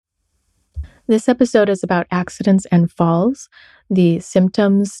This episode is about accidents and falls, the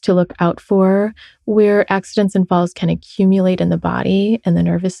symptoms to look out for, where accidents and falls can accumulate in the body and the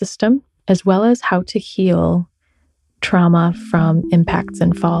nervous system, as well as how to heal trauma from impacts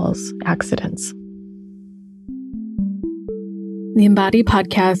and falls, accidents. The Embody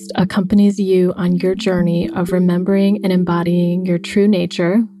podcast accompanies you on your journey of remembering and embodying your true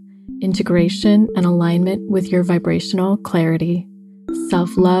nature, integration and alignment with your vibrational clarity,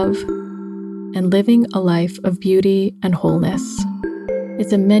 self-love, and living a life of beauty and wholeness.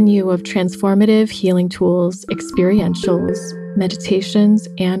 It's a menu of transformative healing tools, experientials, meditations,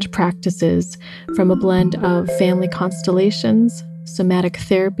 and practices from a blend of family constellations, somatic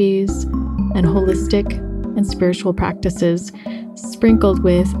therapies, and holistic and spiritual practices, sprinkled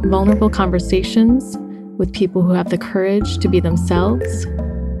with vulnerable conversations with people who have the courage to be themselves,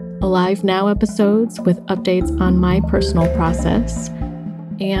 Alive Now episodes with updates on my personal process,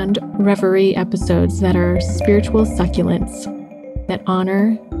 and reverie episodes that are spiritual succulents that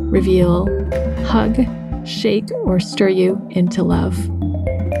honor, reveal, hug, shake, or stir you into love.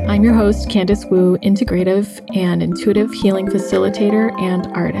 I'm your host, Candice Wu, integrative and intuitive healing facilitator and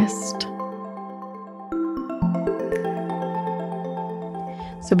artist.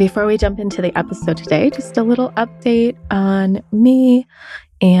 So before we jump into the episode today, just a little update on me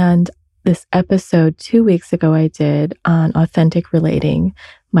and this episode 2 weeks ago I did on authentic relating,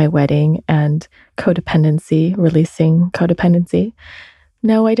 my wedding, and codependency, releasing codependency.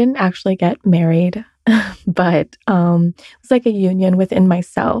 No, I didn't actually get married, but it was like a union within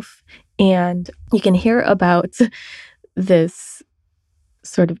myself. And you can hear about this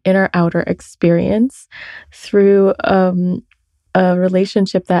sort of inner-outer experience through a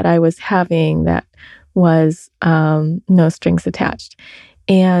relationship that I was having that was no strings attached.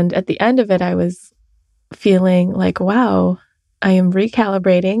 And at the end of it, I was feeling like, wow, I am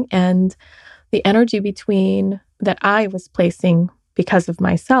recalibrating, and the energy that I was placing because of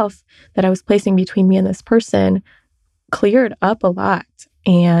myself, that I was placing between me and this person cleared up a lot.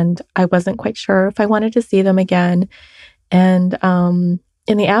 And I wasn't quite sure if I wanted to see them again. And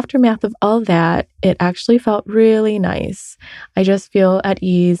in the aftermath of all that, it actually felt really nice. I just feel at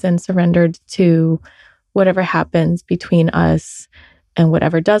ease and surrendered to whatever happens between us and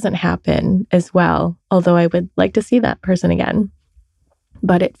whatever doesn't happen as well, although I would like to see that person again.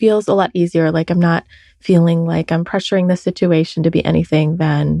 But it feels a lot easier, like I'm not feeling like I'm pressuring the situation to be anything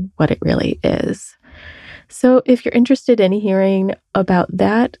than what it really is. So if you're interested in hearing about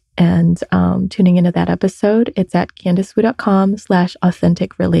that and tuning into that episode, it's at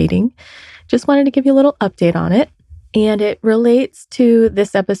candicewu.com/authentic-relating. Just wanted to give you a little update on it. And it relates to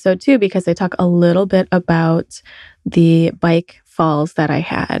this episode too, because I talk a little bit about the bike falls that I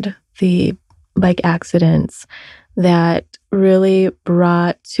had, the bike accidents that really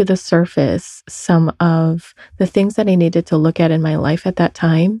brought to the surface some of the things that I needed to look at in my life at that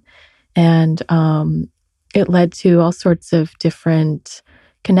time. And it led to all sorts of different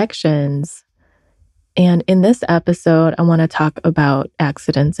connections. And in this episode, I want to talk about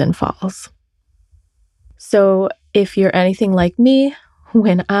accidents and falls. So if you're anything like me,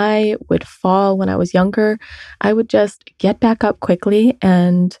 when I would fall when I was younger, I would just get back up quickly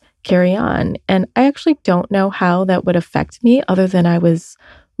and carry on. And I actually don't know how that would affect me other than I was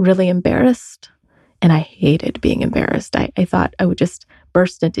really embarrassed. And I hated being embarrassed. I thought I would just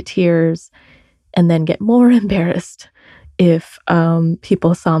burst into tears and then get more embarrassed if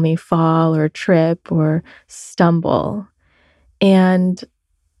people saw me fall or trip or stumble. And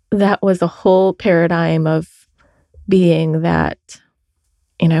that was a whole paradigm of being that,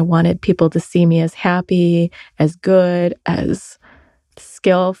 I wanted people to see me as happy, as good, as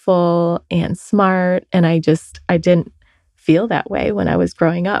skillful and smart. And I didn't feel that way when I was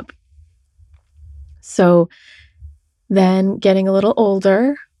growing up. So then getting a little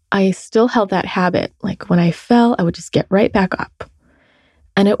older, I still held that habit. Like when I fell, I would just get right back up.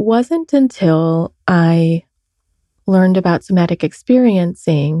 And it wasn't until I learned about somatic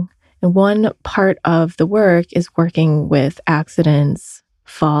experiencing, and one part of the work is working with accidents,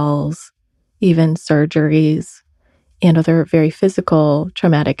 falls, even surgeries, and other very physical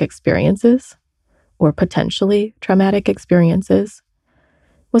traumatic experiences, or potentially traumatic experiences.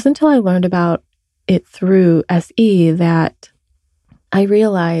 It wasn't until I learned about it through SE that I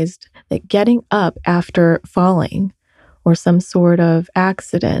realized that getting up after falling or some sort of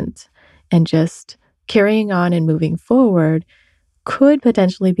accident and just carrying on and moving forward could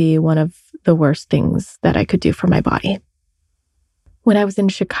potentially be one of the worst things that I could do for my body. When I was in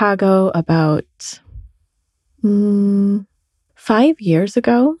Chicago about 5 years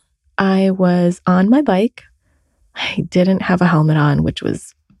ago, I was on my bike. I didn't have a helmet on, which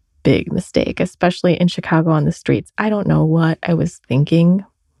was big mistake, especially in Chicago on the streets. I don't know what I was thinking.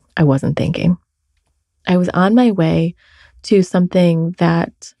 I wasn't thinking. I was on my way to something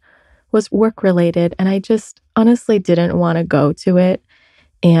that was work related, and I just honestly didn't want to go to it.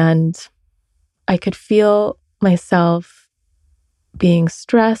 And I could feel myself being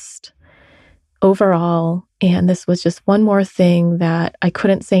stressed overall. And this was just one more thing that I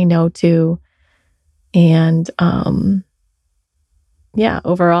couldn't say no to. And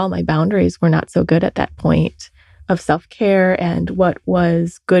overall, my boundaries were not so good at that point of self-care and what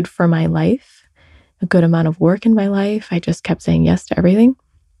was good for my life, a good amount of work in my life. I just kept saying yes to everything.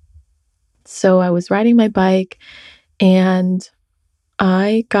 So I was riding my bike and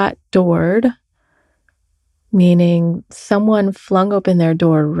I got doored, meaning someone flung open their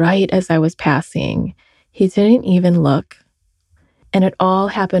door right as I was passing. He didn't even look. And it all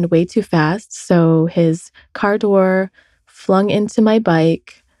happened way too fast. So his car door flung into my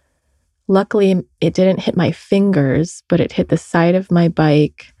bike. Luckily, it didn't hit my fingers, but it hit the side of my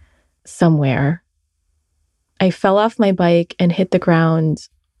bike somewhere. I fell off my bike and hit the ground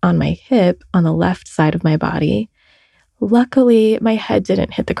on my hip on the left side of my body. Luckily, my head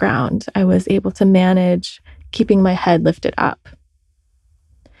didn't hit the ground. I was able to manage keeping my head lifted up.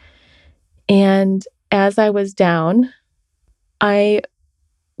 And as I was down, I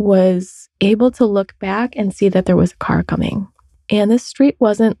was able to look back and see that there was a car coming. And this street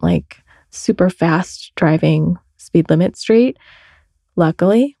wasn't like super fast driving speed limit street,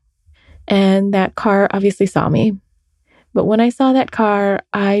 luckily. And that car obviously saw me. But when I saw that car,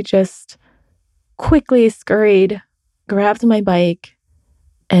 I just quickly scurried, grabbed my bike,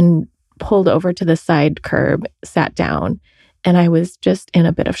 and pulled over to the side curb, sat down, and I was just in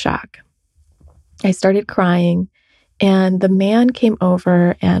a bit of shock. I started crying, and the man came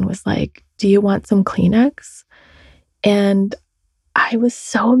over and was like, "Do you want some Kleenex?" And I was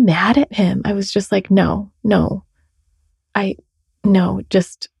so mad at him. I was just like, no, I'm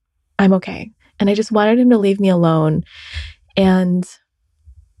okay. And I just wanted him to leave me alone. And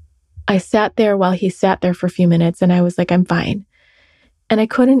I sat there while he sat there for a few minutes, and I was like, I'm fine. And I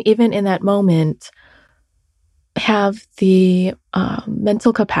couldn't even in that moment have the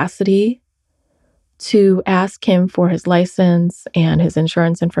mental capacity to ask him for his license and his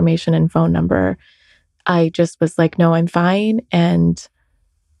insurance information and phone number. I just was like, no, I'm fine. And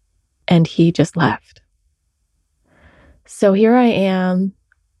he just left. So here I am.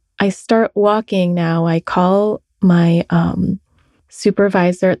 I start walking now. I call my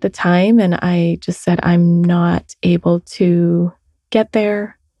supervisor at the time, and I just said, I'm not able to get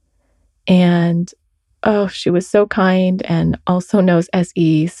there. And she was so kind and also knows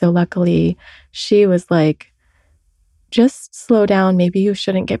SE. So luckily she was like, just slow down. Maybe you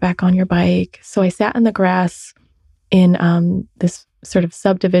shouldn't get back on your bike. So I sat in the grass in this sort of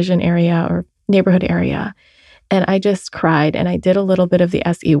subdivision area or neighborhood area. And I just cried, and I did a little bit of the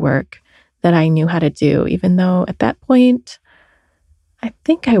SE work that I knew how to do, even though at that point, I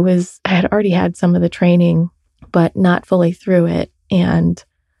think I had already had some of the training, but not fully through it. And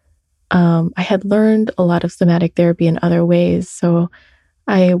I had learned a lot of somatic therapy in other ways. So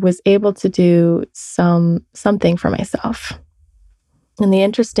I was able to do something for myself. And the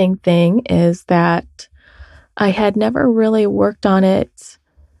interesting thing is that I had never really worked on it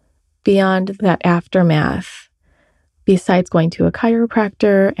beyond that aftermath, besides going to a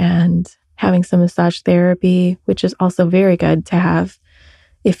chiropractor and having some massage therapy, which is also very good to have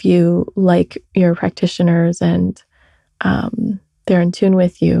if you like your practitioners and they're in tune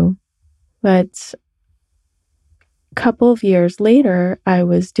with you. But a couple of years later, I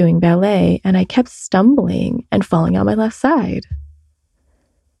was doing ballet and I kept stumbling and falling on my left side.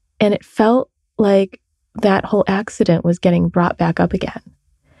 And it felt like that whole accident was getting brought back up again.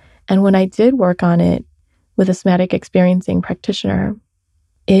 And when I did work on it with a somatic experiencing practitioner,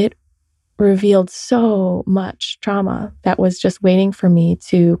 it revealed so much trauma that was just waiting for me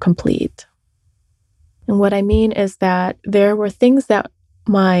to complete. And what I mean is that there were things that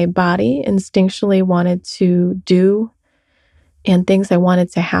my body instinctually wanted to do and things I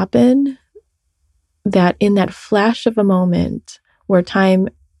wanted to happen, that in that flash of a moment where time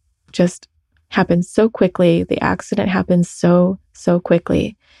just happens so quickly, the accident happens so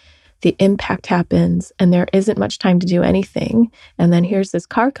quickly, the impact happens, and there isn't much time to do anything. And then here's this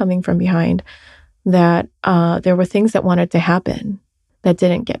car coming from behind, that there were things that wanted to happen that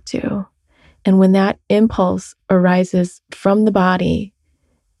didn't get to. And when that impulse arises from the body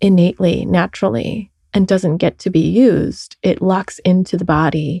innately, naturally, and doesn't get to be used, it locks into the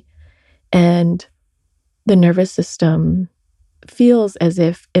body, and the nervous system feels as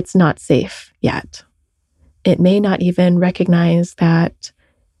if it's not safe yet. It may not even recognize that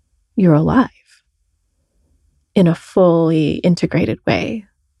you're alive in a fully integrated way.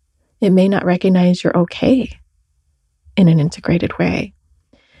 It may not recognize you're okay in an integrated way.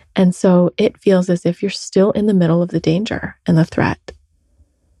 And so it feels as if you're still in the middle of the danger and the threat,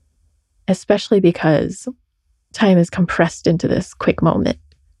 especially because time is compressed into this quick moment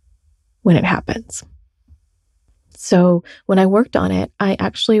when it happens. So when I worked on it, I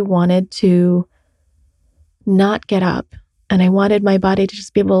actually wanted to not get up, and I wanted my body to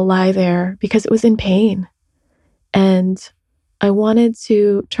just be able to lie there because it was in pain. And I wanted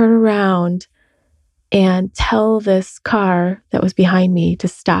to turn around and tell this car that was behind me to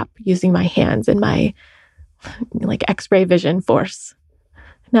stop using my hands and my like X-ray vision force.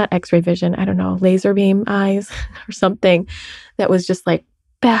 Not X-ray vision, I don't know, laser beam eyes or something that was just like,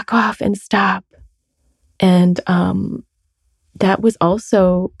 back off and stop. And that was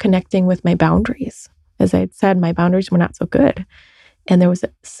also connecting with my boundaries. As I had said, my boundaries were not so good. And there was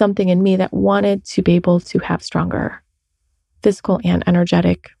something in me that wanted to be able to have stronger physical and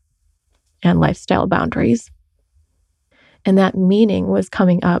energetic and lifestyle boundaries. And that meaning was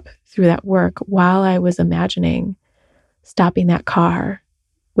coming up through that work while I was imagining stopping that car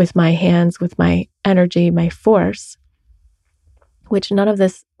with my hands, with my energy, my force, which none of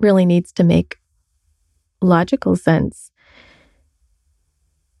this really needs to make logical sense.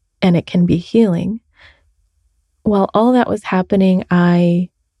 And it can be healing. While all that was happening, I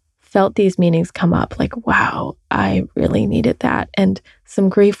felt these meanings come up like, wow, I really needed that. And some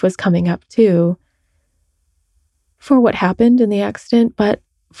grief was coming up too for what happened in the accident, but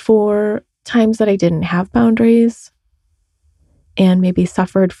for times that I didn't have boundaries and maybe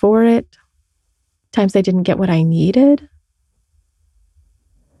suffered for it, times I didn't get what I needed.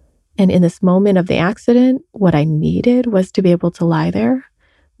 And in this moment of the accident, what I needed was to be able to lie there.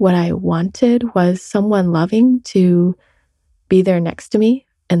 What I wanted was someone loving to be there next to me.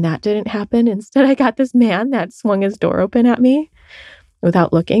 And that didn't happen. Instead, I got this man that swung his door open at me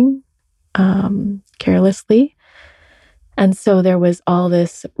without looking, carelessly. And so there was all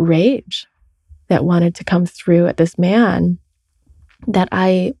this rage that wanted to come through at this man that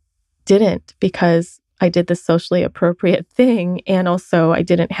I didn't, because I did the socially appropriate thing. And also I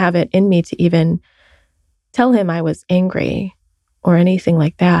didn't have it in me to even tell him I was angry or anything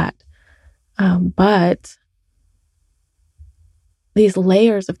like that. But these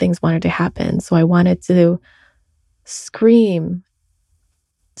layers of things wanted to happen. So I wanted to scream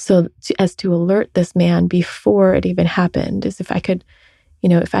as to alert this man before it even happened, as if I could,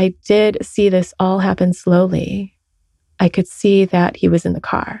 if I did see this all happen slowly, I could see that he was in the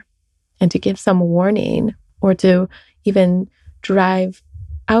car, and to give some warning or to even drive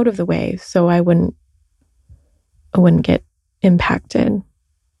out of the way so I wouldn't get impacted.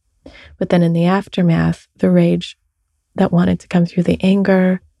 But then in the aftermath, the rage that wanted to come through, the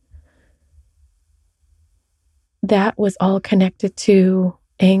anger, that was all connected to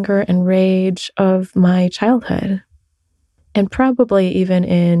anger and rage of my childhood. And probably even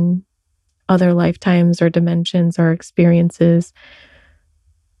in other lifetimes or dimensions or experiences,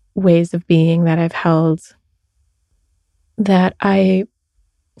 ways of being that I've held, that I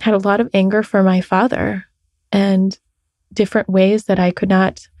had a lot of anger for my father and different ways that I could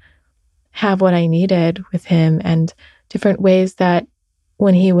not have what I needed with him, and different ways that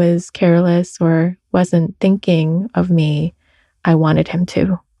when he was careless or wasn't thinking of me, I wanted him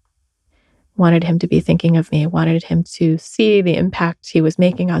to be thinking of me, wanted him to see the impact he was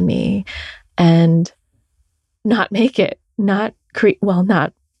making on me and not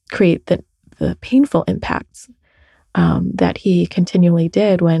create the painful impacts that he continually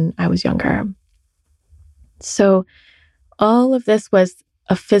did when I was younger. So all of this was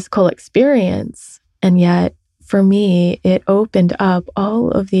a physical experience, and yet for me, it opened up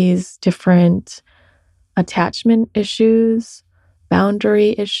all of these different attachment issues,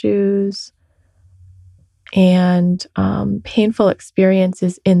 boundary issues, and painful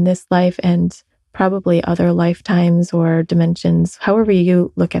experiences in this life and probably other lifetimes or dimensions, however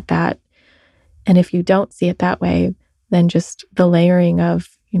you look at that. And if you don't see it that way, then just the layering of,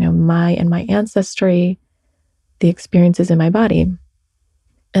 my ancestry, the experiences in my body,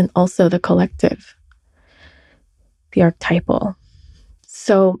 and also the collective, the archetypal.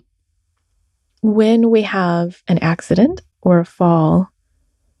 So when we have an accident or a fall,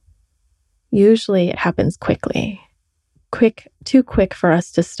 usually it happens too quick for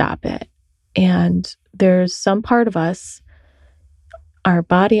us to stop it. And there's some part of us, our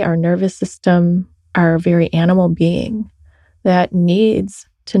body, our nervous system, our very animal being, that needs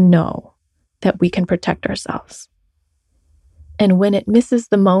to know that we can protect ourselves. And when it misses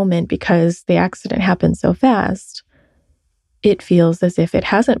the moment because the accident happened so fast, it feels as if it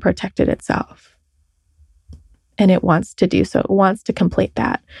hasn't protected itself. And it wants to do so. It wants to complete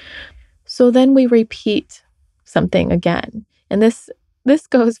that. So then we repeat something again. And this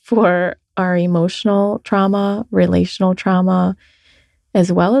goes for our emotional trauma, relational trauma,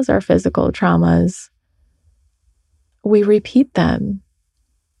 as well as our physical traumas. We repeat them.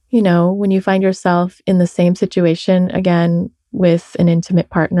 You know, when you find yourself in the same situation again with an intimate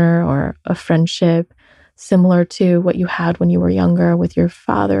partner or a friendship similar to what you had when you were younger with your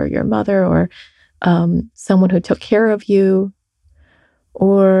father or your mother, or someone who took care of you,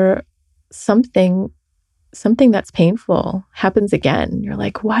 or something that's painful happens again. You're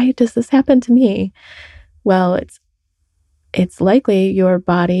like, why does this happen to me? Well, it's likely your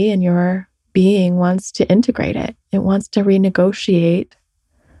body and your being wants to integrate it. It wants to renegotiate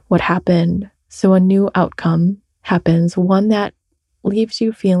what happened. So a new outcome happens, one that leaves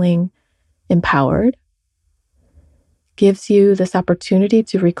you feeling empowered, gives you this opportunity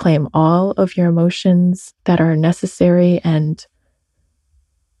to reclaim all of your emotions that are necessary and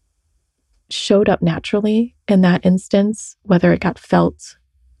showed up naturally in that instance, whether it got felt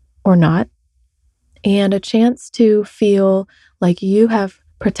or not, and a chance to feel like you have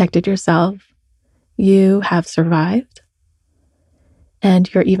protected yourself, you have survived,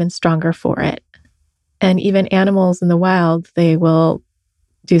 and you're even stronger for it. And even animals in the wild, they will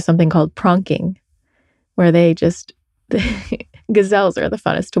do something called pronking, where they just, gazelles are the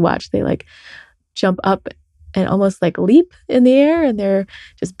funnest to watch. They like jump up and almost like leap in the air, and they're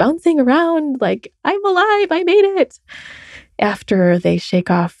just bouncing around like, I'm alive, I made it, after they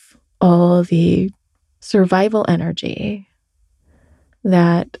shake off all the survival energy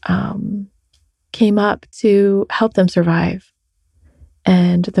that came up to help them survive,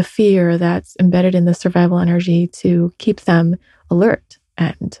 and the fear that's embedded in the survival energy to keep them alert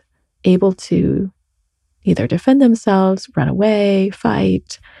and able to either defend themselves, run away,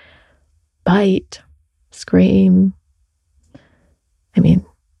 fight, bite, scream. I mean,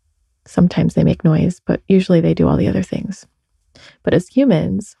 sometimes they make noise, but usually they do all the other things. But as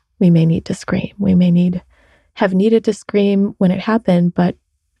humans, we may need to scream. We may have needed to scream when it happened, but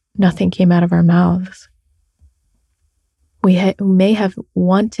nothing came out of our mouths. We may have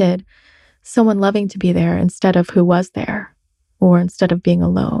wanted someone loving to be there instead of who was there, or instead of being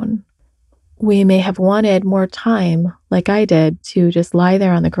alone. We may have wanted more time, like I did, to just lie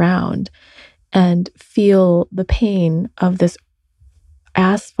there on the ground and feel the pain of this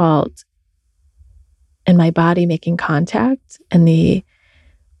asphalt and my body making contact, and the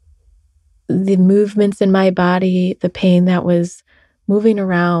movements in my body, the pain that was moving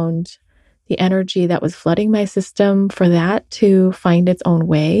around, the energy that was flooding my system, for that to find its own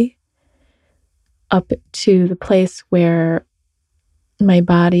way up to the place where my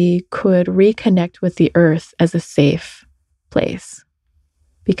body could reconnect with the earth as a safe place.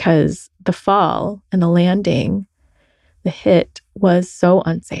 Because the fall and the landing, the hit, was so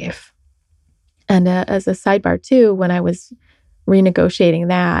unsafe. And as a sidebar too, when I was renegotiating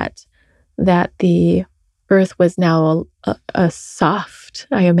that the earth was now a soft,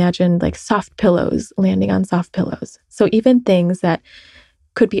 I imagined like soft pillows, landing on soft pillows. So even things that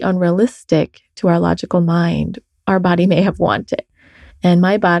could be unrealistic to our logical mind, our body may have wanted. And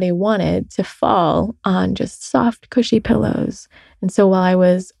my body wanted to fall on just soft, cushy pillows. And so while I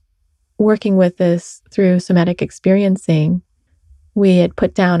was working with this through somatic experiencing, we had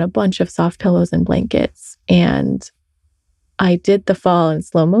put down a bunch of soft pillows and blankets, and I did the fall in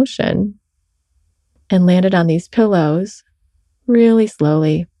slow motion and landed on these pillows really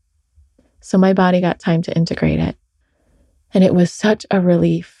slowly. So my body got time to integrate it. And it was such a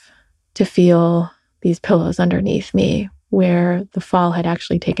relief to feel these pillows underneath me where the fall had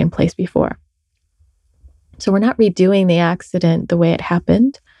actually taken place before. So we're not redoing the accident the way it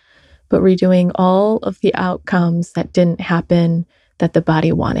happened, but redoing all of the outcomes that didn't happen that the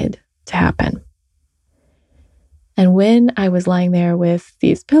body wanted to happen. And when I was lying there with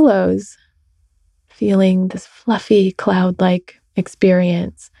these pillows, feeling this fluffy cloud-like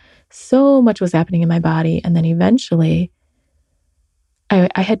experience, so much was happening in my body. And then eventually,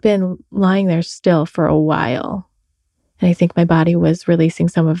 I had been lying there still for a while. And I think my body was releasing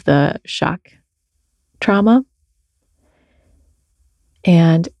some of the shock trauma.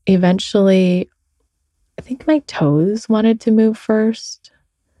 And eventually, I think my toes wanted to move first,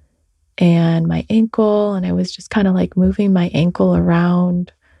 and my ankle, and I was just kind of like moving my ankle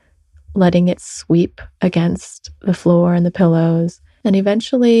around, letting it sweep against the floor and the pillows. And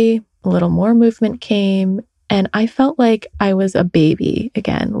eventually, a little more movement came, and I felt like I was a baby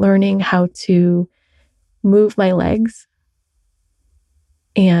again, learning how to move my legs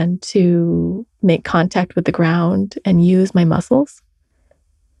and to make contact with the ground and use my muscles.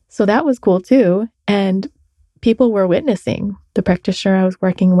 So that was cool too. And people were witnessing, the practitioner I was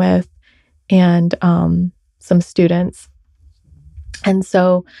working with and some students. And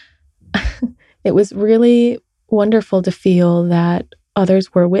so it was really wonderful to feel that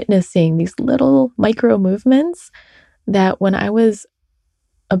others were witnessing these little micro movements that when I was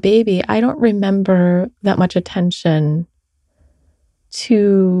a baby, I don't remember that much attention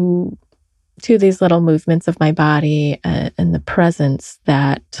to these little movements of my body and the presence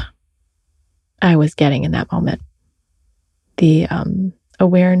that I was getting in that moment. The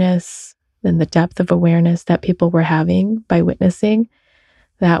awareness and the depth of awareness that people were having by witnessing,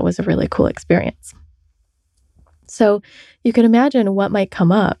 that was a really cool experience. So you can imagine what might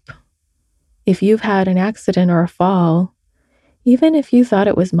come up if you've had an accident or a fall, even if you thought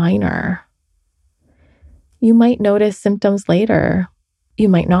it was minor. You might notice symptoms later. You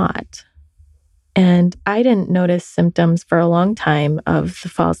might not. And I didn't notice symptoms for a long time of the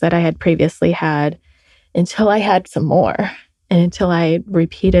falls that I had previously had until I had some more and until I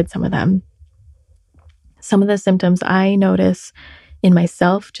repeated some of them. Some of the symptoms I notice in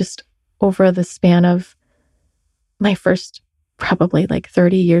myself just over the span of my first probably like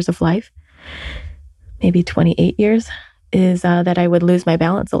 30 years of life, maybe 28 years, is that I would lose my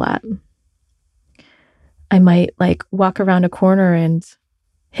balance a lot. I might like walk around a corner and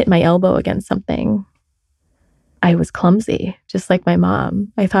hit my elbow against something. I was clumsy, just like my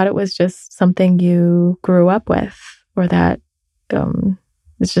mom. I thought it was just something you grew up with or that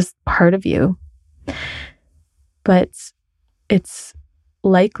it's just part of you. But it's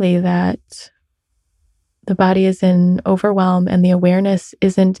likely that the body is in overwhelm and the awareness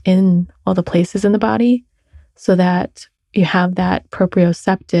isn't in all the places in the body, so that you have that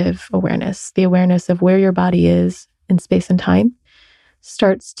proprioceptive awareness, the awareness of where your body is in space and time,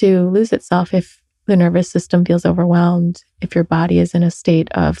 starts to lose itself if the nervous system feels overwhelmed, if your body is in a state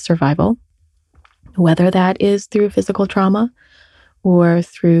of survival, whether that is through physical trauma or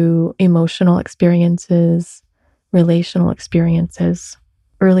through emotional experiences, relational experiences,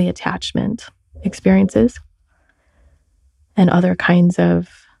 early attachment experiences, and other kinds of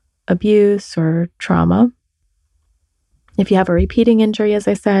abuse or trauma. If you have a repeating injury, as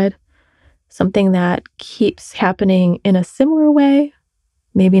I said, something that keeps happening in a similar way,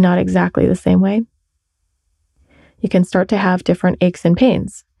 maybe not exactly the same way, you can start to have different aches and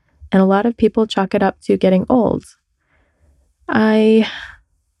pains. And a lot of people chalk it up to getting old. A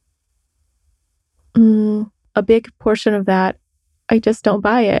big portion of that, I just don't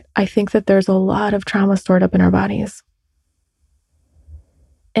buy it. I think that there's a lot of trauma stored up in our bodies.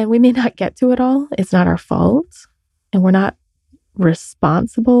 And we may not get to it all. It's not our fault. And we're not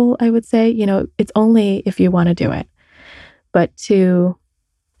responsible, I would say. It's only if you want to do it. But to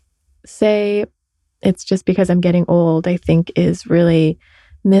say it's just because I'm getting old, I think is really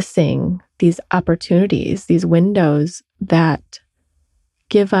missing these opportunities, these windows that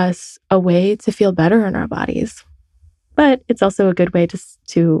give us a way to feel better in our bodies. But it's also a good way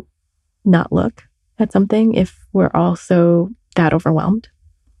to not look at something if we're also that overwhelmed.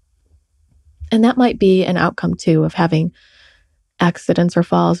 And that might be an outcome too of having accidents or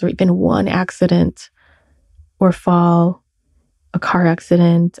falls, or even one accident or fall, a car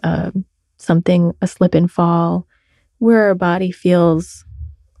accident, a slip and fall, where our body feels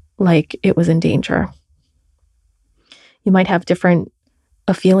like it was in danger. You might have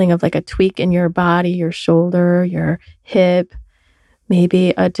a feeling of like a tweak in your body, your shoulder, your hip, maybe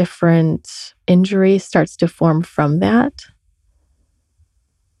a different injury starts to form from that.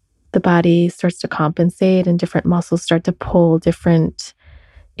 The body starts to compensate and different muscles start to pull different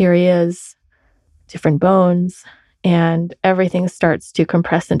areas, different bones, and everything starts to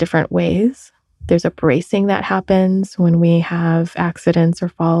compress in different ways. There's a bracing that happens when we have accidents or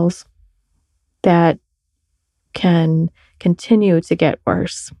falls that can continue to get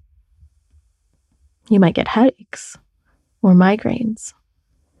worse. You might get headaches or migraines.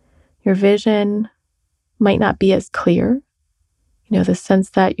 Your vision might not be as clear. The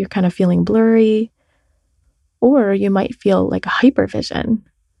sense that you're kind of feeling blurry, or you might feel like a hypervision,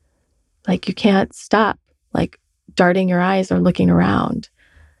 like you can't stop, like darting your eyes or looking around.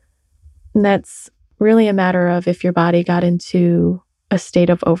 And that's really a matter of if your body got into a state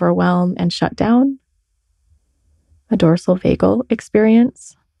of overwhelm and shutdown, a dorsal vagal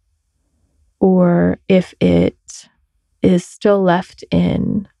experience, or if it is still left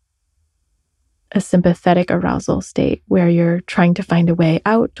in a sympathetic arousal state where you're trying to find a way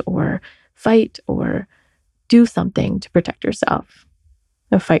out or fight or do something to protect yourself,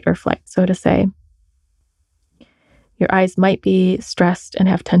 a fight or flight, so to say. Your eyes might be stressed and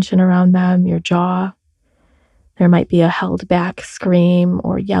have tension around them, your jaw. There might be a held back scream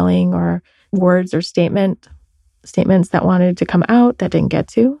or yelling or words or statements that wanted to come out that didn't get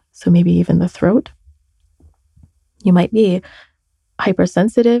to. So maybe even the throat. You might be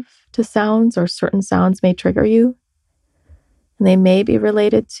hypersensitive to sounds, or certain sounds may trigger you. And they may be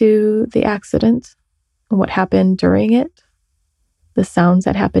related to the accident and what happened during it, the sounds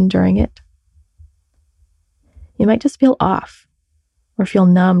that happened during it. You might just feel off, or feel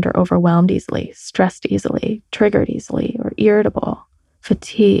numbed or overwhelmed easily, stressed easily, triggered easily, or irritable,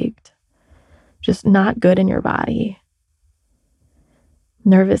 fatigued, just not good in your body.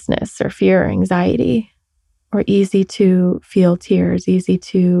 Nervousness or fear or anxiety, or easy to feel tears, easy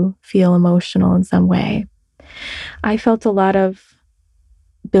to feel emotional in some way. I felt a lot of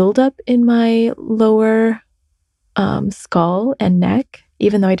buildup in my lower skull and neck.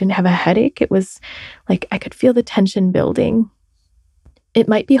 Even though I didn't have a headache, it was like I could feel the tension building. It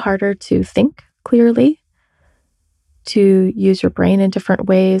might be harder to think clearly, to use your brain in different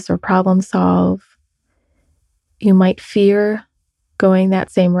ways or problem solve. You might fear going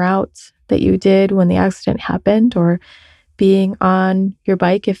that same route that you did when the accident happened, or being on your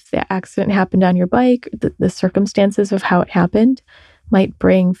bike. If the accident happened on your bike, the circumstances of how it happened might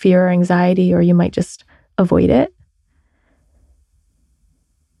bring fear or anxiety, or you might just avoid it.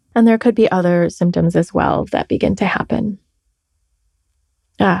 And there could be other symptoms as well that begin to happen.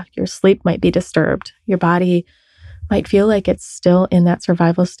 Your sleep might be disturbed. Your body might feel like it's still in that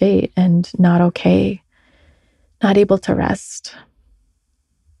survival state and not okay, not able to rest.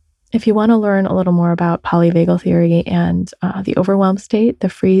 If you want to learn a little more about polyvagal theory and the overwhelm state, the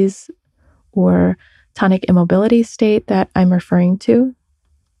freeze or tonic immobility state that I'm referring to,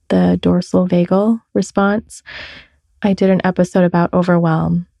 the dorsal vagal response, I did an episode about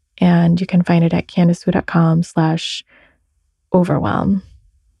overwhelm, and you can find it at candicewu.com/overwhelm.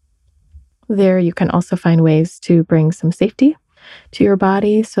 There you can also find ways to bring some safety to your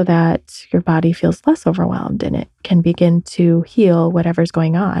body so that your body feels less overwhelmed and it can begin to heal whatever's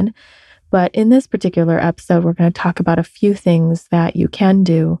going on. But in this particular episode, we're going to talk about a few things that you can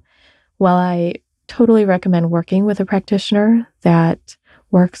do. While I totally recommend working with a practitioner that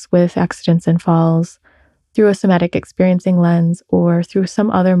works with accidents and falls through a somatic experiencing lens or through some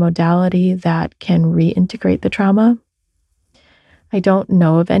other modality that can reintegrate the trauma, I don't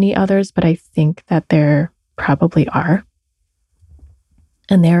know of any others, but I think that there probably are.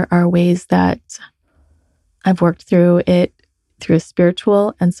 And there are ways that I've worked through it through a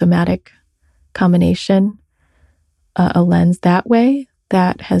spiritual and somatic combination, a lens that way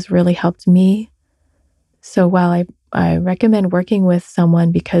that has really helped me. So while I recommend working with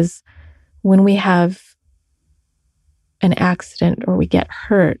someone, because when we have an accident or we get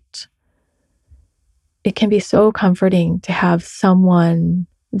hurt, it can be so comforting to have someone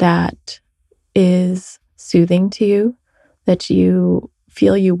that is soothing to you, that you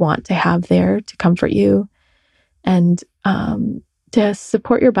feel you want to have there to comfort you, and to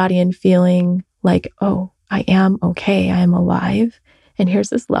support your body in feeling like, oh, I am okay, I am alive, and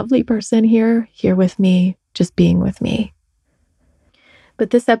here's this lovely person here with me, just being with me. But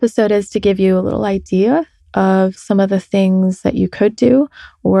this episode is to give you a little idea of some of the things that you could do,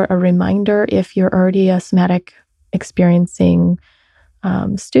 or a reminder if you're already a somatic experiencing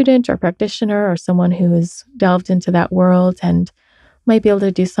student or practitioner, or someone who has delved into that world and might be able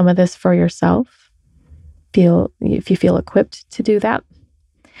to do some of this for yourself, if you feel equipped to do that.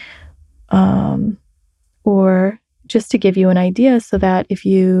 Or just to give you an idea so that if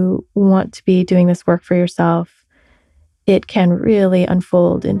you want to be doing this work for yourself, it can really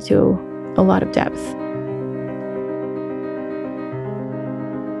unfold into a lot of depth.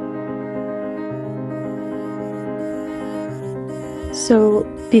 So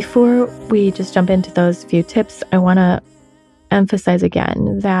before we just jump into those few tips, I want to emphasize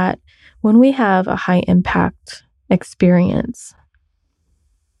again that when we have a high impact experience,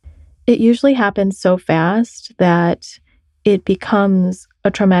 it usually happens so fast that it becomes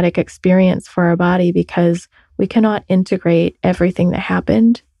a traumatic experience for our body, because we cannot integrate everything that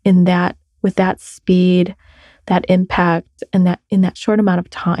happened with that speed, that impact, and that in that short amount of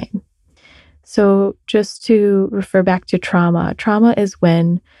time. So just to refer back to trauma is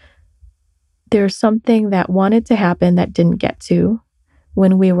when there's something that wanted to happen that didn't get to,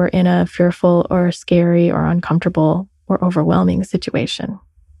 when we were in a fearful or scary or uncomfortable or overwhelming situation.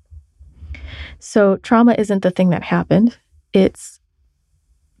 So trauma isn't the thing that happened. It's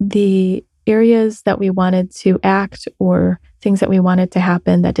the areas that we wanted to act or things that we wanted to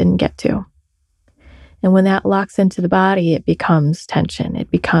happen that didn't get to. And when that locks into the body, it becomes tension, it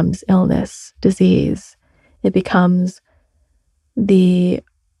becomes illness, disease, It becomes the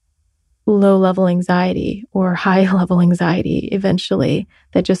low-level anxiety or high-level anxiety eventually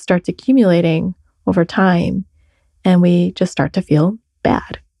that just starts accumulating over time, and we just start to feel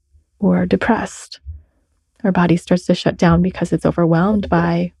bad or depressed. Our body starts to shut down because it's overwhelmed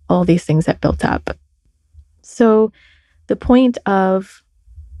by all these things that built up. So the point of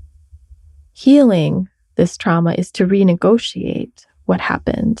healing this trauma is to renegotiate what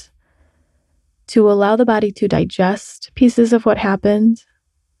happened, to allow the body to digest pieces of what happened,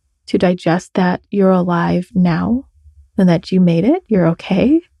 to digest that you're alive now and that you made it, you're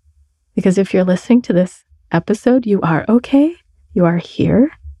okay. Because if you're listening to this episode, you are okay, you are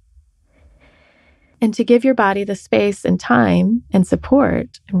here. And to give your body the space and time and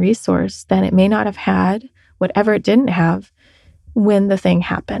support and resource that it may not have had, whatever it didn't have, when the thing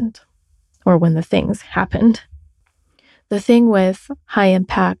happened or when the things happened. The thing with high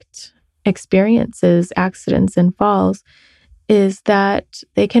impact experiences, accidents, and falls is that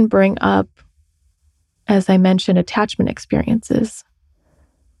they can bring up, as I mentioned, attachment experiences,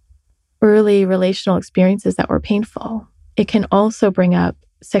 early relational experiences that were painful. It can also bring up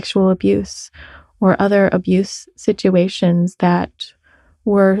sexual abuse or other abuse situations that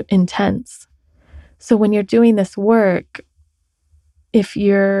were intense. So when you're doing this work, if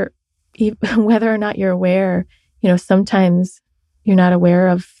you're, whether or not you're aware, sometimes you're not aware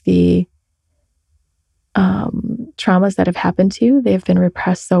of the traumas that have happened to you. They've been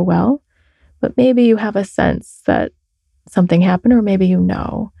repressed so well, but maybe you have a sense that something happened, or maybe you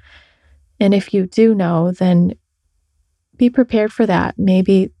know. And if you do know, then be prepared for that.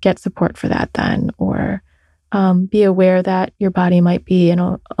 Maybe get support for that then, or be aware that your body might be in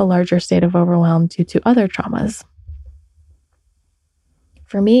a larger state of overwhelm due to other traumas.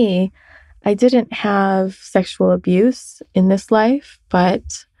 For me, I didn't have sexual abuse in this life,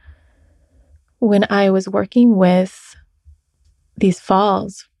 but when I was working with these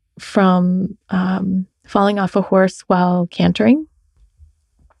falls from falling off a horse while cantering,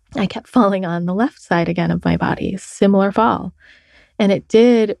 I kept falling on the left side again of my body, similar fall. And it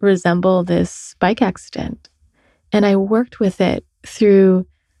did resemble this bike accident. And I worked with it through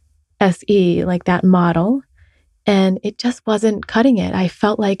SE, like that model, and it just wasn't cutting it. I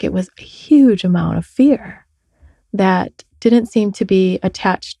felt like it was a huge amount of fear that didn't seem to be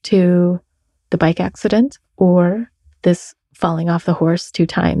attached to the bike accident or this falling off the horse 2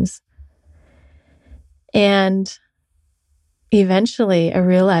 times. And eventually I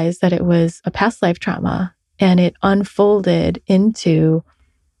realized that it was a past life trauma, and it unfolded into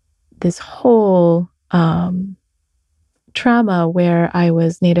this whole trauma where I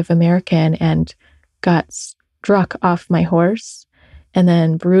was Native American and got struck off my horse and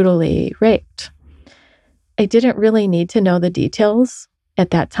then brutally raped. I didn't really need to know the details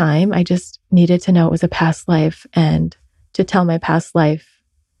at that time. I just needed to know it was a past life and to tell my past life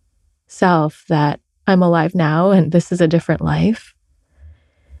self that I'm alive now and this is a different life.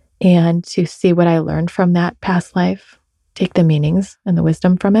 And to see what I learned from that past life, take the meanings and the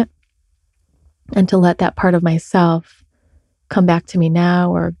wisdom from it, and to let that part of myself come back to me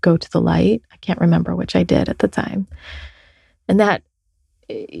now or go to the light. I can't remember which I did at the time. And that,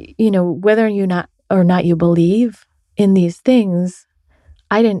 whether or not you believe in these things,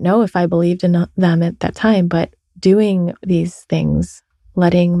 I didn't know if I believed in them at that time, but doing these things,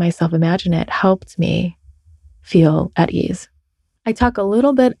 letting myself imagine it, helped me feel at ease. I talk a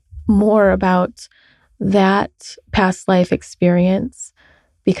little bit more about that past life experience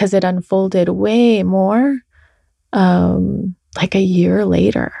because it unfolded way more like a year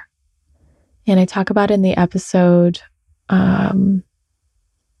later. And I talk about in the episode at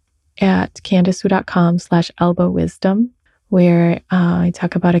CandiceWu.com/elbowwisdom, where I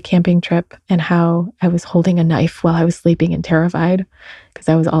talk about a camping trip and how I was holding a knife while I was sleeping and terrified because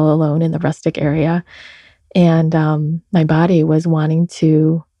I was all alone in the rustic area. And my body was wanting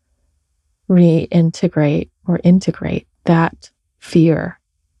to reintegrate or integrate that fear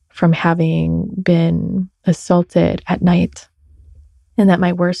from having been assaulted at night. And that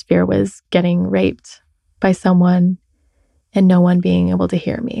my worst fear was getting raped by someone and no one being able to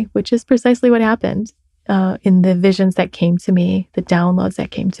hear me, which is precisely what happened in the visions that came to me, the downloads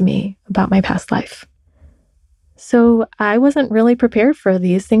that came to me about my past life. So I wasn't really prepared for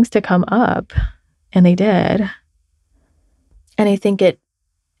these things to come up, and they did. And I think it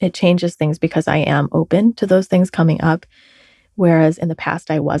changes things because I am open to those things coming up. Whereas in the past,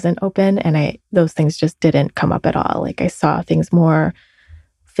 I wasn't open and those things just didn't come up at all. Like I saw things more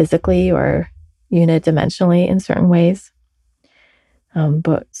physically or unidimensionally in certain ways.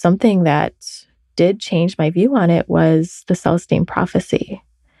 But something that did change my view on it was the Celestine prophecy.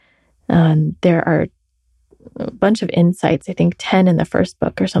 There are a bunch of insights, I think 10 in the first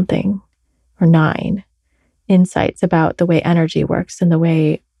book or something, or 9 insights about the way energy works and the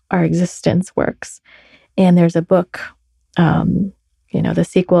way our existence works. And there's a book, the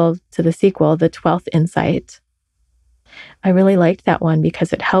sequel to the sequel, The 12th Insight. I really liked that one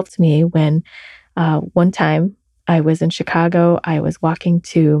because it helped me when one time I was in Chicago. I was walking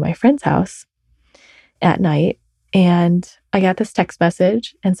to my friend's house at night and I got this text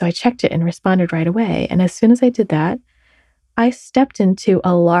message. And so I checked it and responded right away. And as soon as I did that, I stepped into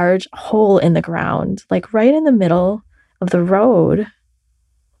a large hole in the ground, like right in the middle of the road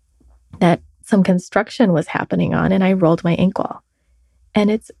that some construction was happening on. And I rolled my ankle. And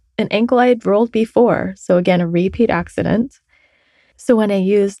it's an ankle I had rolled before. So again, a repeat accident. So when I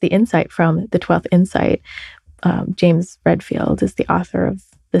used the insight from the 12th Insight, James Redfield is the author of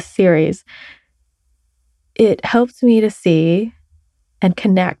this series. It helped me to see and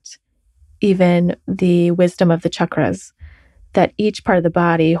connect even the wisdom of the chakras, that each part of the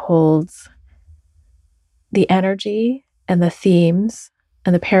body holds the energy and the themes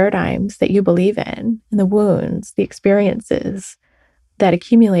and the paradigms that you believe in, and the wounds, the experiences that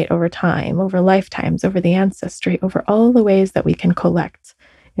accumulate over time, over lifetimes, over the ancestry, over all the ways that we can collect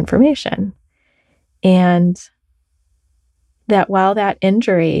information. And that while that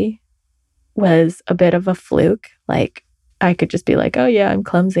injury was a bit of a fluke, like I could just be like, oh yeah, I'm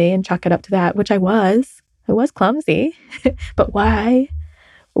clumsy and chalk it up to that, which I was. I was clumsy, but why?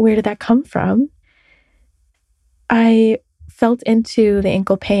 Where did that come from? I felt into the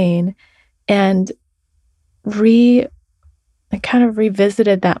ankle pain and I kind of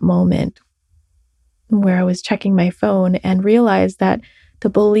revisited that moment where I was checking my phone and realized that the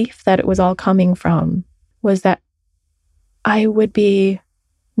belief that it was all coming from was that I would be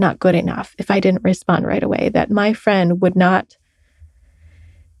not good enough if I didn't respond right away, that my friend would not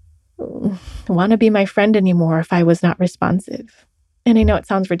want to be my friend anymore if I was not responsive. And I know it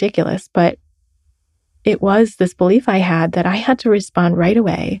sounds ridiculous, but it was this belief I had that I had to respond right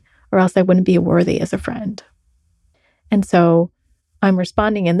away or else I wouldn't be worthy as a friend. And so I'm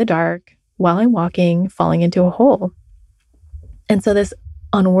responding in the dark while I'm walking, falling into a hole. And so this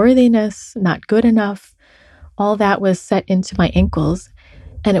unworthiness, not good enough, all that was set into my ankles.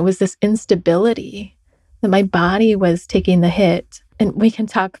 And it was this instability that my body was taking the hit. And we can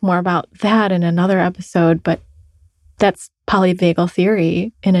talk more about that in another episode, but that's polyvagal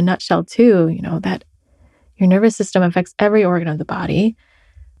theory in a nutshell too, that your nervous system affects every organ of the body.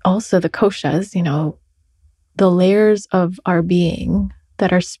 Also the koshas, the layers of our being,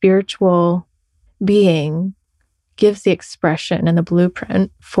 that our spiritual being gives the expression and the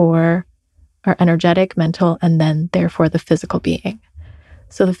blueprint for our energetic, mental, and then therefore the physical being.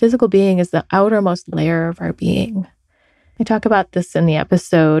 So the physical being is the outermost layer of our being. I talk about this in the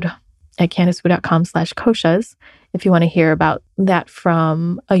episode at candicewu.com/koshas if you want to hear about that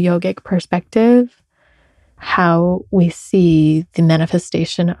from a yogic perspective, how we see the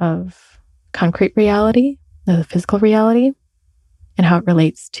manifestation of concrete reality, the physical reality, and how it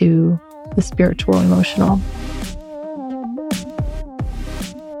relates to the spiritual, emotional.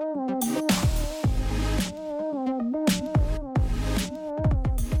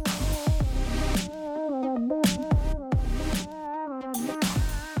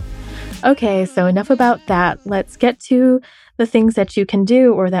 Okay, so enough about that. Let's get to the things that you can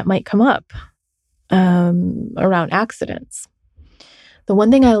do or that might come up around accidents. The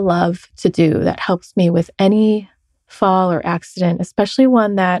one thing I love to do that helps me with any fall or accident, especially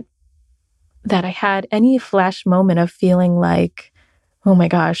one that I had any flash moment of feeling like, oh my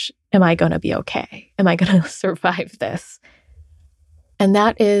gosh, am I going to be okay? Am I going to survive this? And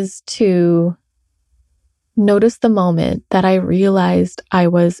that is to notice the moment that I realized I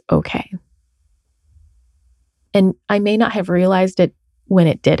was okay. And I may not have realized it when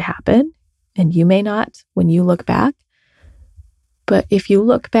it did happen, and you may not when you look back. But if you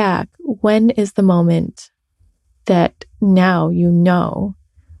look back, when is the moment that now you know,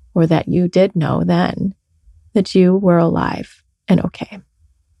 or that you did know then, that you were alive and okay?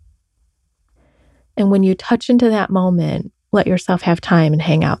 And when you touch into that moment, let yourself have time and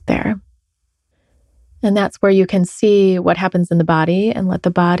hang out there. And that's where you can see what happens in the body and let the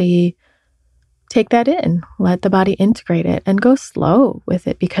body take that in. Let the body integrate it and go slow with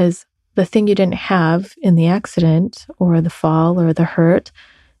it, because the thing you didn't have in the accident or the fall or the hurt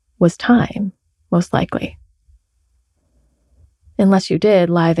was time, most likely. Unless you did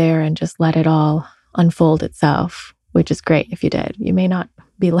lie there and just let it all unfold itself, which is great if you did. You may not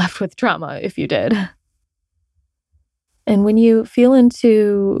be left with trauma if you did. And when you feel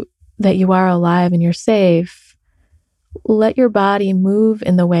into that you are alive and you're safe, let your body move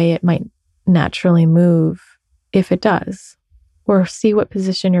in the way it might naturally move if it does, or see what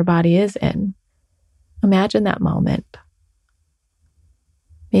position your body is in. Imagine that moment.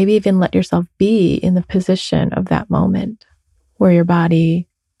 Maybe even let yourself be in the position of that moment where your body,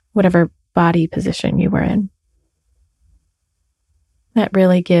 whatever body position you were in. That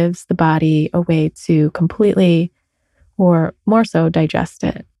really gives the body a way to completely, or more so, digest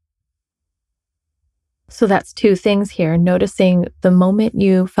it. So that's two things here, noticing the moment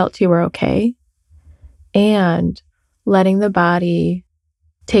you felt you were okay and letting the body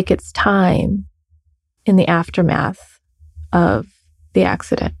take its time in the aftermath of the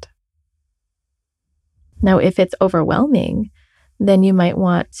accident. Now, if it's overwhelming, then you might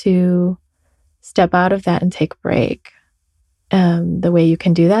want to step out of that and take a break. The way you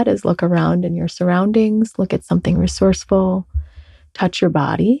can do that is look around in your surroundings, look at something resourceful, touch your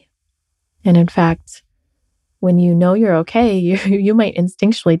body. And in fact, when you know you're okay, you might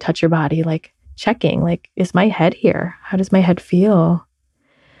instinctually touch your body, like checking, like, is my head here? How does my head feel?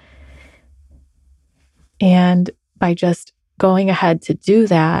 And by just going ahead to do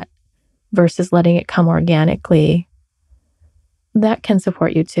that versus letting it come organically, that can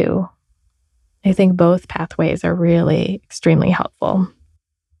support you too. I think both pathways are really extremely helpful.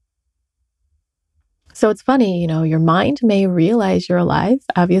 So it's funny, your mind may realize you're alive.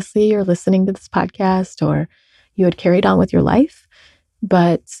 Obviously, you're listening to this podcast or you had carried on with your life,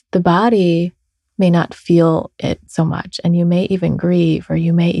 but the body may not feel it so much. And you may even grieve, or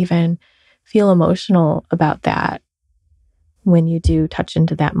you may even feel emotional about that when you do touch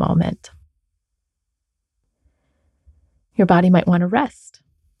into that moment. Your body might want to rest.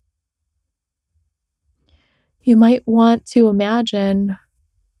 You might want to imagine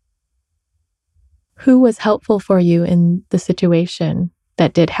who was helpful for you in the situation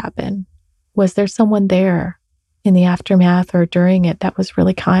that did happen. Was there someone there in the aftermath or during it that was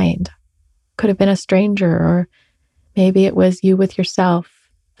really kind? Could have been a stranger, or maybe it was you with yourself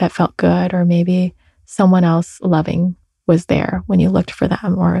that felt good, or maybe someone else loving was there when you looked for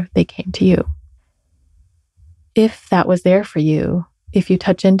them or they came to you. If that was there for you, if you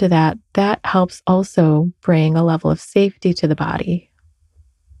touch into that, that helps also bring a level of safety to the body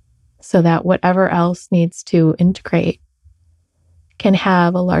so that whatever else needs to integrate can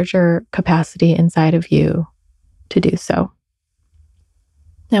have a larger capacity inside of you to do so.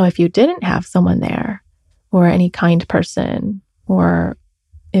 Now, if you didn't have someone there, or any kind person, or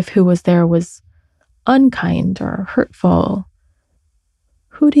if who was there was unkind or hurtful,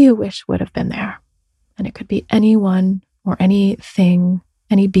 who do you wish would have been there? And it could be anyone or anything,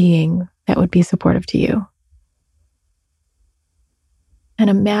 any being that would be supportive to you. And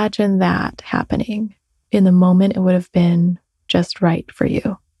imagine that happening in the moment it would have been just right for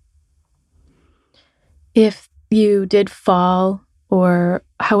you. If you did fall, or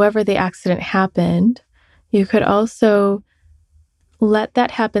however the accident happened, you could also let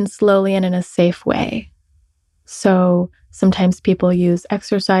that happen slowly and in a safe way. So sometimes people use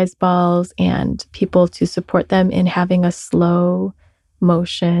exercise balls and people to support them in having a slow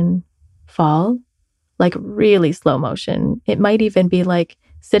motion fall, like really slow motion. It might even be like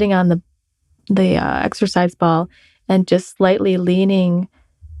sitting on the exercise ball and just slightly leaning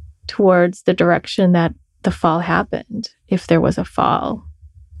towards the direction that the fall happened, if there was a fall.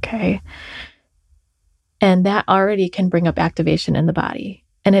 Okay. And that already can bring up activation in the body.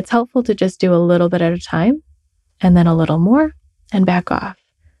 And it's helpful to just do a little bit at a time, and then a little more, and back off,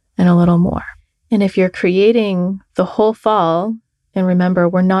 and a little more. And if you're creating the whole fall, and remember,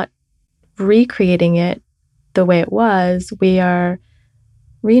 we're not recreating it the way it was, we are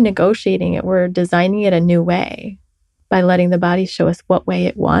renegotiating it. We're designing it a new way by letting the body show us what way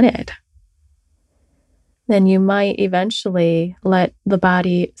it wanted. Then you might eventually let the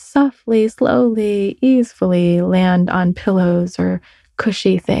body softly, slowly, easily land on pillows or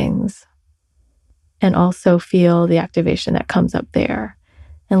cushy things, and also feel the activation that comes up there,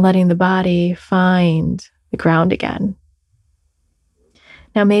 and letting the body find the ground again.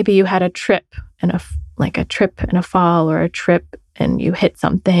 Now, maybe you had a trip and a fall, or a trip and you hit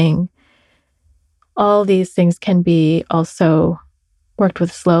something. All these things can be also worked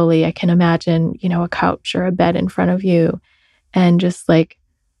with slowly. I can imagine, a couch or a bed in front of you, and just like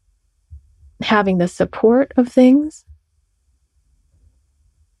having the support of things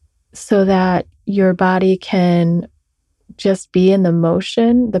so that your body can just be in the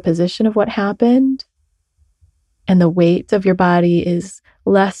motion, the position of what happened, and the weight of your body is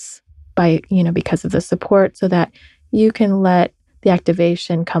less because of the support, so that you can let the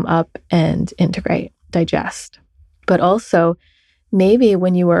activation come up and integrate, digest. But also, maybe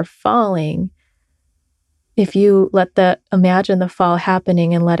when you were falling, if you imagine the fall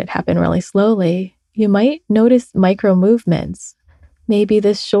happening and let it happen really slowly, you might notice micro movements. Maybe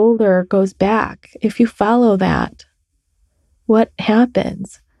this shoulder goes back. If you follow that, what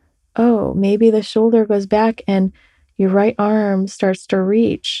happens? Oh, maybe the shoulder goes back and your right arm starts to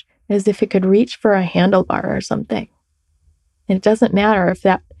reach as if it could reach for a handlebar or something. And it doesn't matter if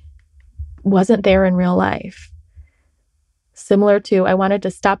that wasn't there in real life. Similar to, I wanted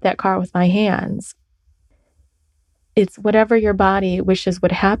to stop that car with my hands. It's whatever your body wishes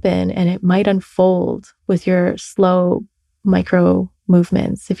would happen, and it might unfold with your slow micro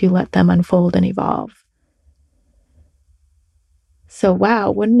movements if you let them unfold and evolve. So,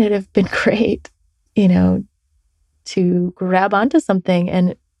 wow, wouldn't it have been great, to grab onto something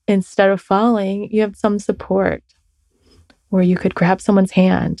and instead of falling, you have some support, or you could grab someone's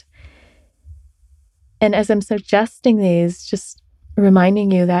hand. And as I'm suggesting these, just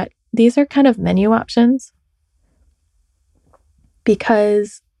reminding you that these are kind of menu options,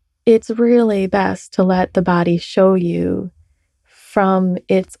 because it's really best to let the body show you from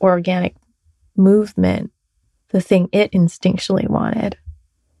its organic movement the thing it instinctually wanted.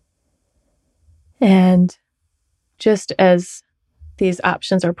 And just as these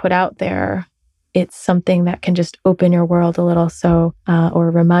options are put out there, it's something that can just open your world a little,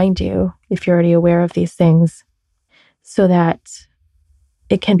 or remind you if you're already aware of these things, so that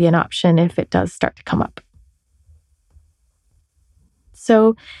it can be an option if it does start to come up.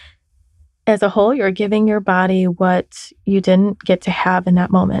 So as a whole, you're giving your body what you didn't get to have in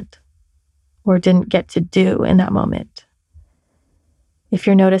that moment, or didn't get to do in that moment. If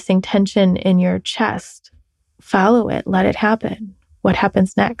you're noticing tension in your chest, follow it, let it happen. What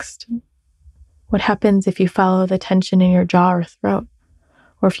happens next? What happens if you follow the tension in your jaw or throat?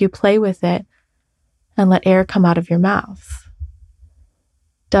 Or if you play with it and let air come out of your mouth?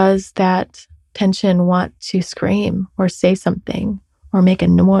 Does that tension want to scream or say something or make a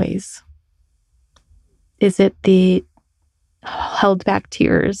noise? Is it the held back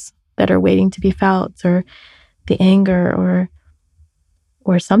tears that are waiting to be felt, or the anger,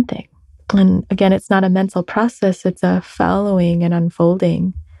 or something? And again, it's not a mental process, it's a following and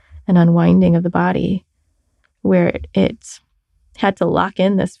unfolding and unwinding of the body, where it had to lock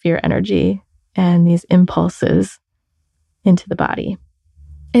in this fear energy and these impulses into the body.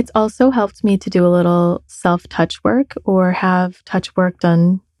 It's also helped me to do a little self-touch work, or have touch work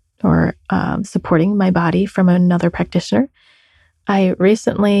done, or supporting my body from another practitioner. I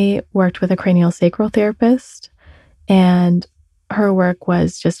recently worked with a craniosacral therapist, and her work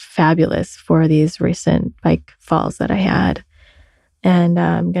was just fabulous for these recent bike falls that I had. And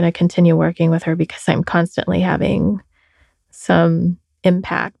I'm going to continue working with her because I'm constantly having some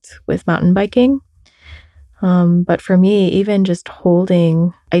impact with mountain biking. But for me, even just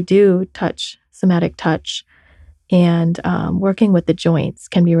holding, I do touch, somatic touch, and working with the joints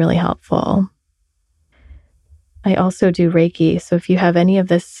can be really helpful. I also do Reiki. So if you have any of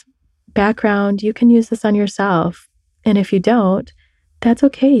this background, you can use this on yourself. And if you don't, that's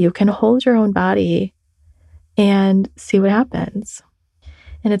okay. You can hold your own body and see what happens.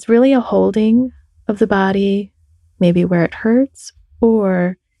 And it's really a holding of the body, maybe where it hurts,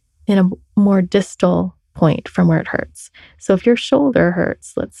 or in a more distal point from where it hurts. So if your shoulder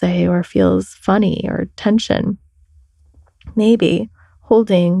hurts, let's say, or feels funny or tension, maybe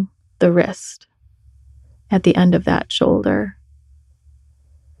holding the wrist at the end of that shoulder.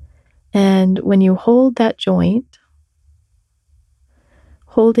 And when you hold that joint,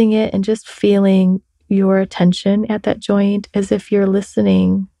 holding it and just feeling your attention at that joint as if you're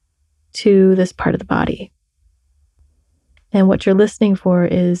listening to this part of the body. And what you're listening for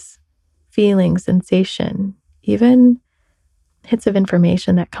is feeling, sensation, even hits of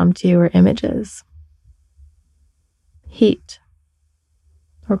information that come to you, or images, heat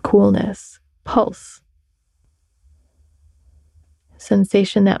or coolness, pulse,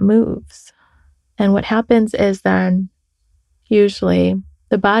 sensation that moves. And what happens is then usually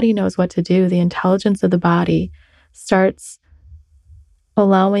the body knows what to do. The intelligence of the body starts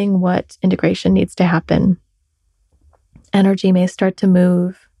allowing what integration needs to happen. Energy may start to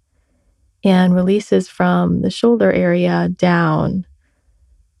move and releases from the shoulder area down,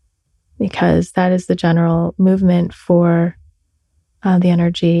 because that is the general movement for the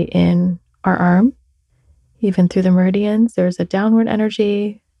energy in our arm. Even through the meridians, there's a downward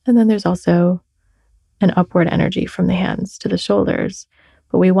energy, and then there's also an upward energy from the hands to the shoulders.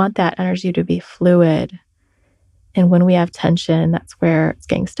 But we want that energy to be fluid. And when we have tension, that's where it's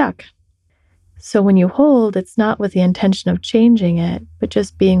getting stuck. So when you hold, it's not with the intention of changing it, but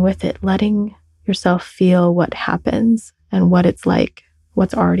just being with it, letting yourself feel what happens and what it's like,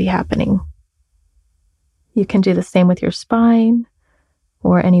 what's already happening. You can do the same with your spine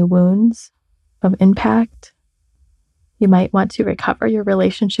or any wounds of impact. You might want to recover your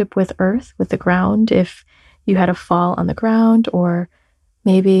relationship with earth, with the ground, if you had a fall on the ground, or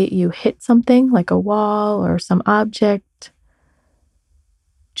maybe you hit something like a wall or some object.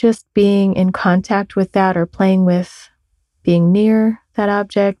 Just being in contact with that or playing with being near that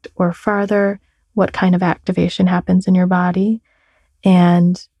object or farther, what kind of activation happens in your body,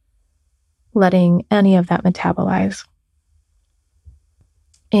 and letting any of that metabolize.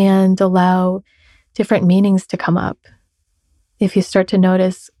 And allow different meanings to come up. If you start to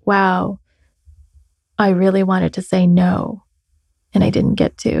notice, wow, I really wanted to say no, and I didn't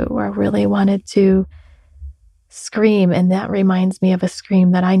get to, or I really wanted to scream, and that reminds me of a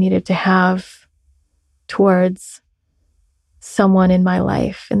scream that I needed to have towards someone in my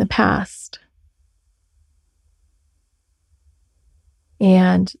life in the past.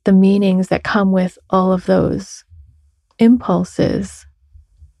 And the meanings that come with all of those impulses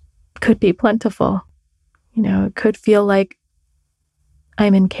could be plentiful. It could feel like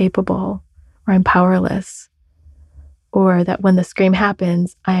I'm incapable or I'm powerless, or that when the scream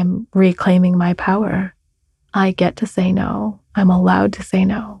happens, I'm reclaiming my power. I get to say no. I'm allowed to say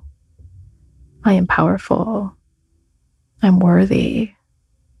no. I am powerful. I'm worthy.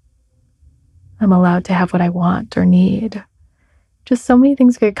 I'm allowed to have what I want or need. Just so many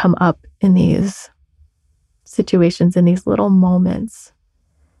things could come up in these situations, in these little moments.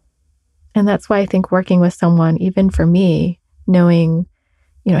 And that's why I think working with someone, even for me, knowing,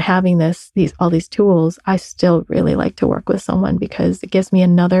 having all these tools, I still really like to work with someone because it gives me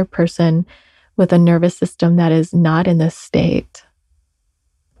another person with a nervous system that is not in this state.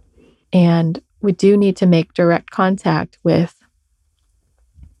 And we do need to make direct contact with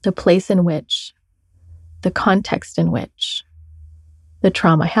the place in which, the context in which the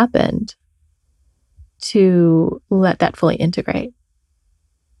trauma happened to let that fully integrate.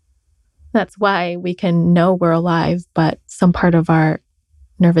 That's why we can know we're alive, but some part of our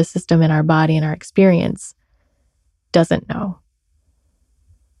nervous system and our body and our experience doesn't know.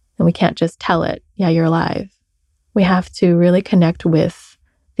 And we can't just tell it, yeah, you're alive. We have to really connect with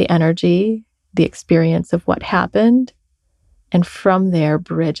the energy, the experience of what happened, and from there,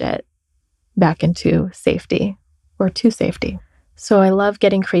 bridge it back into safety or to safety. So I love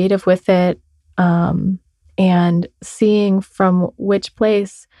getting creative with it and seeing from which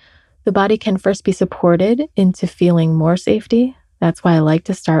place the body can first be supported into feeling more safety. That's why I like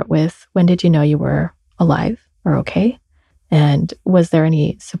to start with, when did you know you were alive or okay? And was there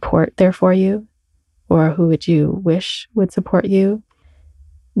any support there for you? Or who would you wish would support you?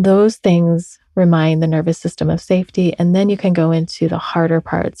 Those things remind the nervous system of safety. And then you can go into the harder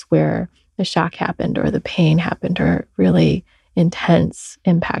parts where the shock happened or the pain happened or really intense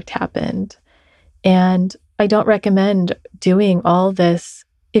impact happened. And I don't recommend doing all this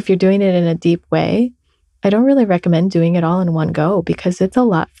if you're doing it in a deep way. I don't really recommend doing it all in one go because it's a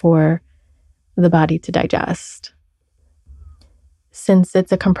lot for the body to digest. Since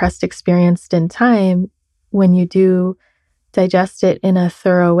it's a compressed experience in time, when you do digest it in a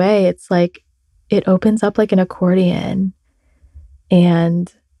thorough way, it's like it opens up like an accordion,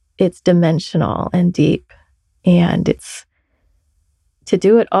 and it's dimensional and deep. And it's to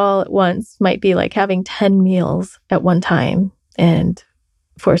do it all at once might be like having 10 meals at one time and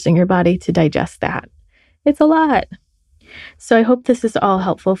forcing your body to digest that. It's a lot. So I hope this is all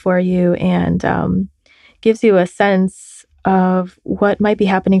helpful for you and gives you a sense of what might be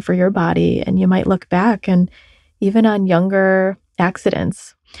happening for your body. And you might look back and even on younger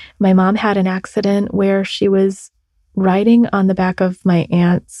accidents. My mom had an accident where she was riding on the back of my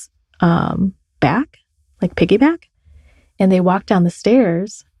aunt's back, like piggyback, and they walked down the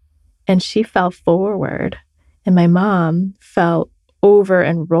stairs and she fell forward and my mom fell over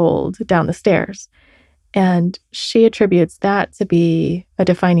and rolled down the stairs. And she attributes that to be a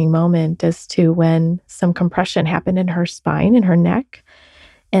defining moment as to when some compression happened in her spine and her neck.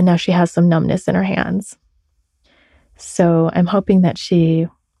 And now she has some numbness in her hands. So I'm hoping that she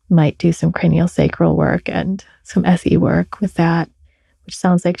might do some craniosacral work and some SE work with that, which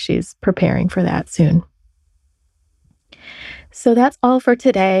sounds like she's preparing for that soon. So that's all for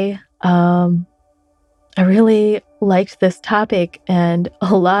today. I really liked this topic and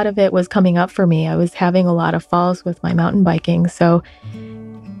a lot of it was coming up for me. I was having a lot of falls with my mountain biking. So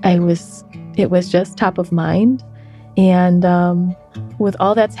it was just top of mind. And with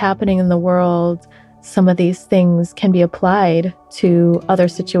all that's happening in the world, some of these things can be applied to other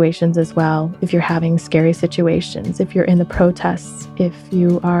situations as well. If you're having scary situations, if you're in the protests, if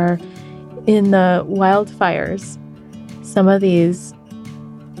you are in the wildfires, some of these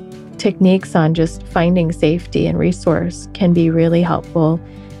techniques on just finding safety and resource can be really helpful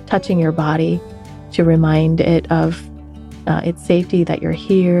touching your body to remind it of its safety, that you're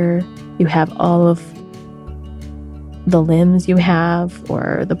here. You have all of the limbs you have,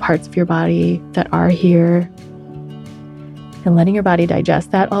 or the parts of your body that are here, and letting your body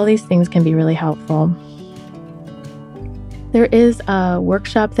digest that. All these things can be really helpful. There is a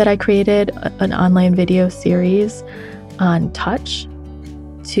workshop that I created, an online video series on touch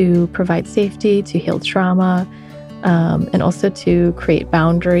to provide safety, to heal trauma, and also to create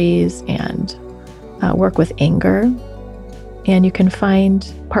boundaries and work with anger. And you can find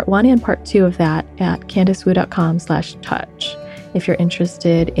part 1 and part 2 of that at CandiceWu.com/touch if you're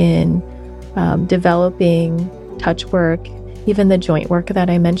interested in developing touch work, even the joint work that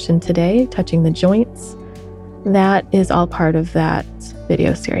I mentioned today, touching the joints. That is all part of that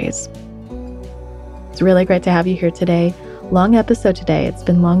video series. It's really great to have you here today. Long episode today. It's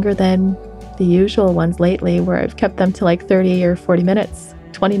been longer than the usual ones lately, where I've kept them to like 30 or 40 minutes,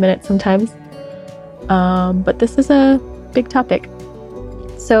 20 minutes sometimes. But this is a big topic.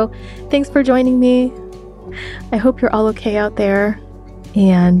 So thanks for joining me. I hope you're all okay out there,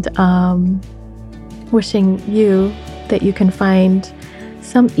 and wishing you that you can find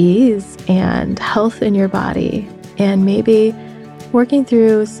some ease and health in your body, and maybe working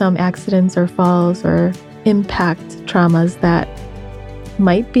through some accidents or falls or impact traumas that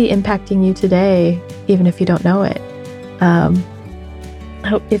might be impacting you today, even if you don't know it. I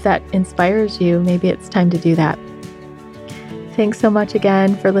hope if that inspires you, maybe it's time to do that. Thanks so much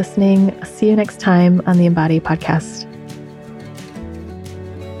again for listening. See you next time on the Embody Podcast.